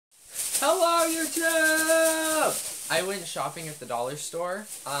Hello, YouTube! I went shopping at the dollar store.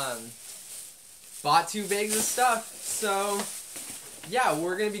 Bought 2 bags of stuff. So, yeah,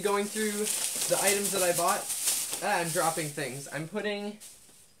 we're gonna be going through the items that I bought. I'm dropping things. I'm putting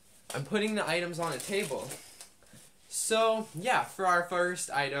the items on a table. So, yeah, for our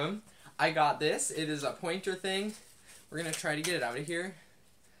first item, I got this. It is a pointer thing. We're gonna try to get it out of here.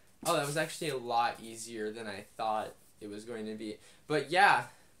 Oh, that was actually a lot easier than I thought it was going to be. But yeah,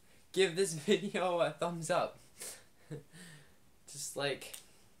 give this video a thumbs up. Just like,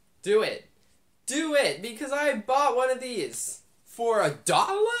 do it. Do it, because I bought one of these for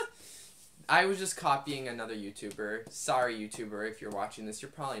 $1. I was just copying another YouTuber. Sorry, YouTuber, if you're watching this,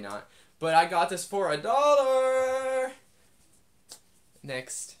 you're probably not. But I got this for $1.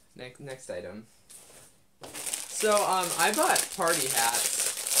 Next item. So, I bought party hats.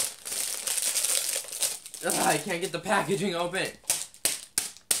 Ugh, I can't get the packaging open.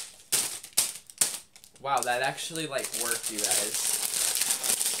 Wow, that actually, like, worked, you guys.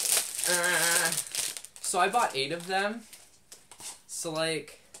 So I bought 8 of them. So,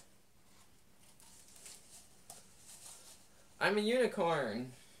 like, I'm a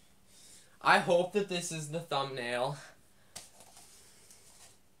unicorn. I hope that this is the thumbnail.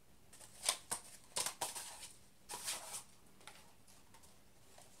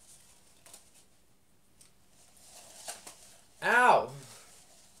 Ow!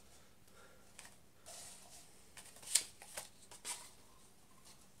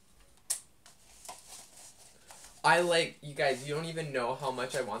 You guys, you don't even know how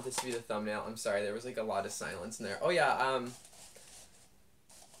much I want this to be the thumbnail. I'm sorry, there was like a lot of silence in there. Oh yeah,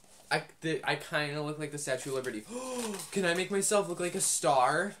 I kind of look like the Statue of Liberty. Can I make myself look like a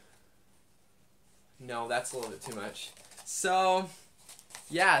star? No, that's a little bit too much. So,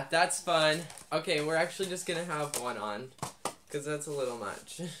 yeah, that's fun. Okay, we're actually just gonna have one on, because that's a little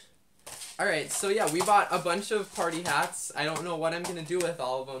much. Alright, so yeah, we bought a bunch of party hats. I don't know what I'm gonna do with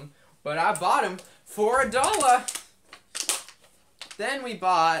all of them, but I bought them for $1. Then we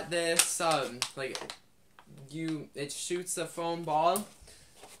bought this, it shoots a foam ball.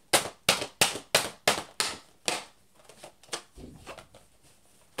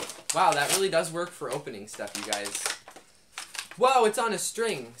 Wow, that really does work for opening stuff, you guys. Whoa, it's on a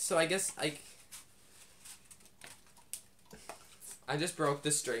string, so I guess I just broke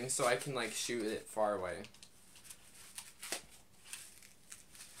the string so I can, like, shoot it far away.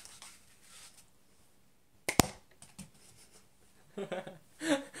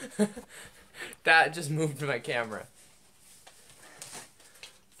 That just moved my camera.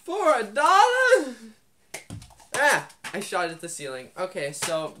 For $1? Ah! I shot it at the ceiling. Okay,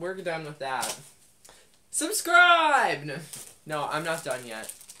 so we're done with that. Subscribe! No, I'm not done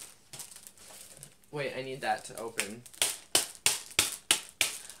yet. Wait, I need that to open.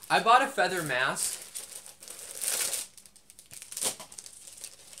 I bought a feather mask.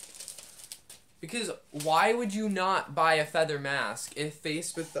 Because why would you not buy a feather mask if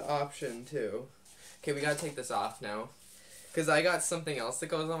faced with the option to? Okay, we gotta take this off now. Because I got something else that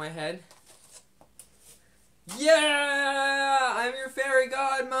goes on my head. Yeah! I'm your fairy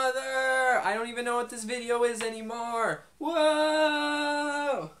godmother! I don't even know what this video is anymore.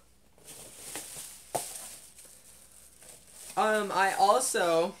 Whoa! I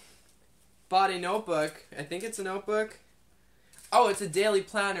also bought a notebook. I think it's a notebook. Oh, it's a daily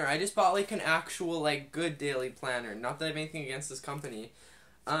planner. I just bought, like, an actual, like, good daily planner. Not that I have anything against this company.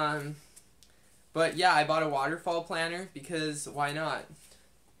 But, yeah, I bought a waterfall planner because why not?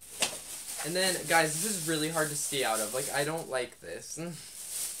 And then, guys, this is really hard to stay out of. Like, I don't like this.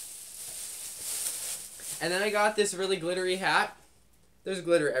 And then I got this really glittery hat. There's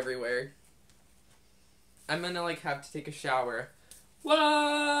glitter everywhere. I'm gonna, like, have to take a shower.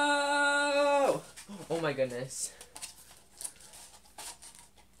 Whoa! Oh, my goodness.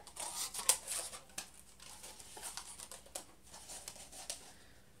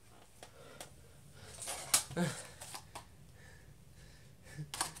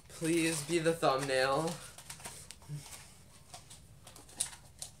 Please be the thumbnail.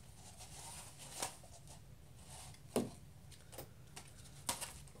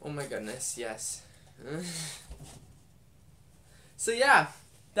 Oh my goodness, yes. So yeah,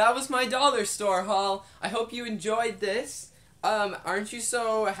 that was my dollar store haul. I hope you enjoyed this. Aren't you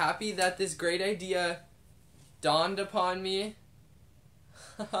so happy that this great idea dawned upon me?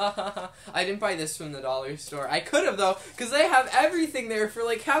 I didn't buy this from the dollar store. I could have, though, because they have everything there for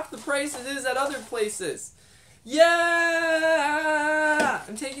like half the price it is at other places. Yeah!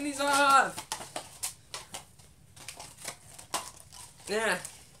 I'm taking these off. Yeah.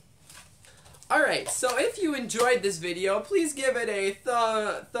 Alright, so if you enjoyed this video, please give it a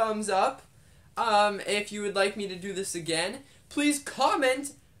thumbs up. If you would like me to do this again, please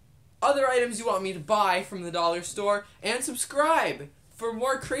comment other items you want me to buy from the dollar store, and subscribe for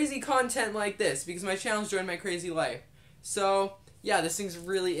more crazy content like this, because my channel's joined my crazy life. So, yeah, this thing's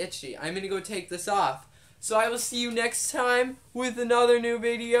really itchy. I'm gonna go take this off. So I will see you next time with another new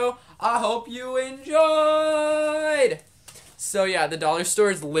video. I hope you enjoyed! So yeah, the dollar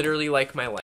store is literally like my life.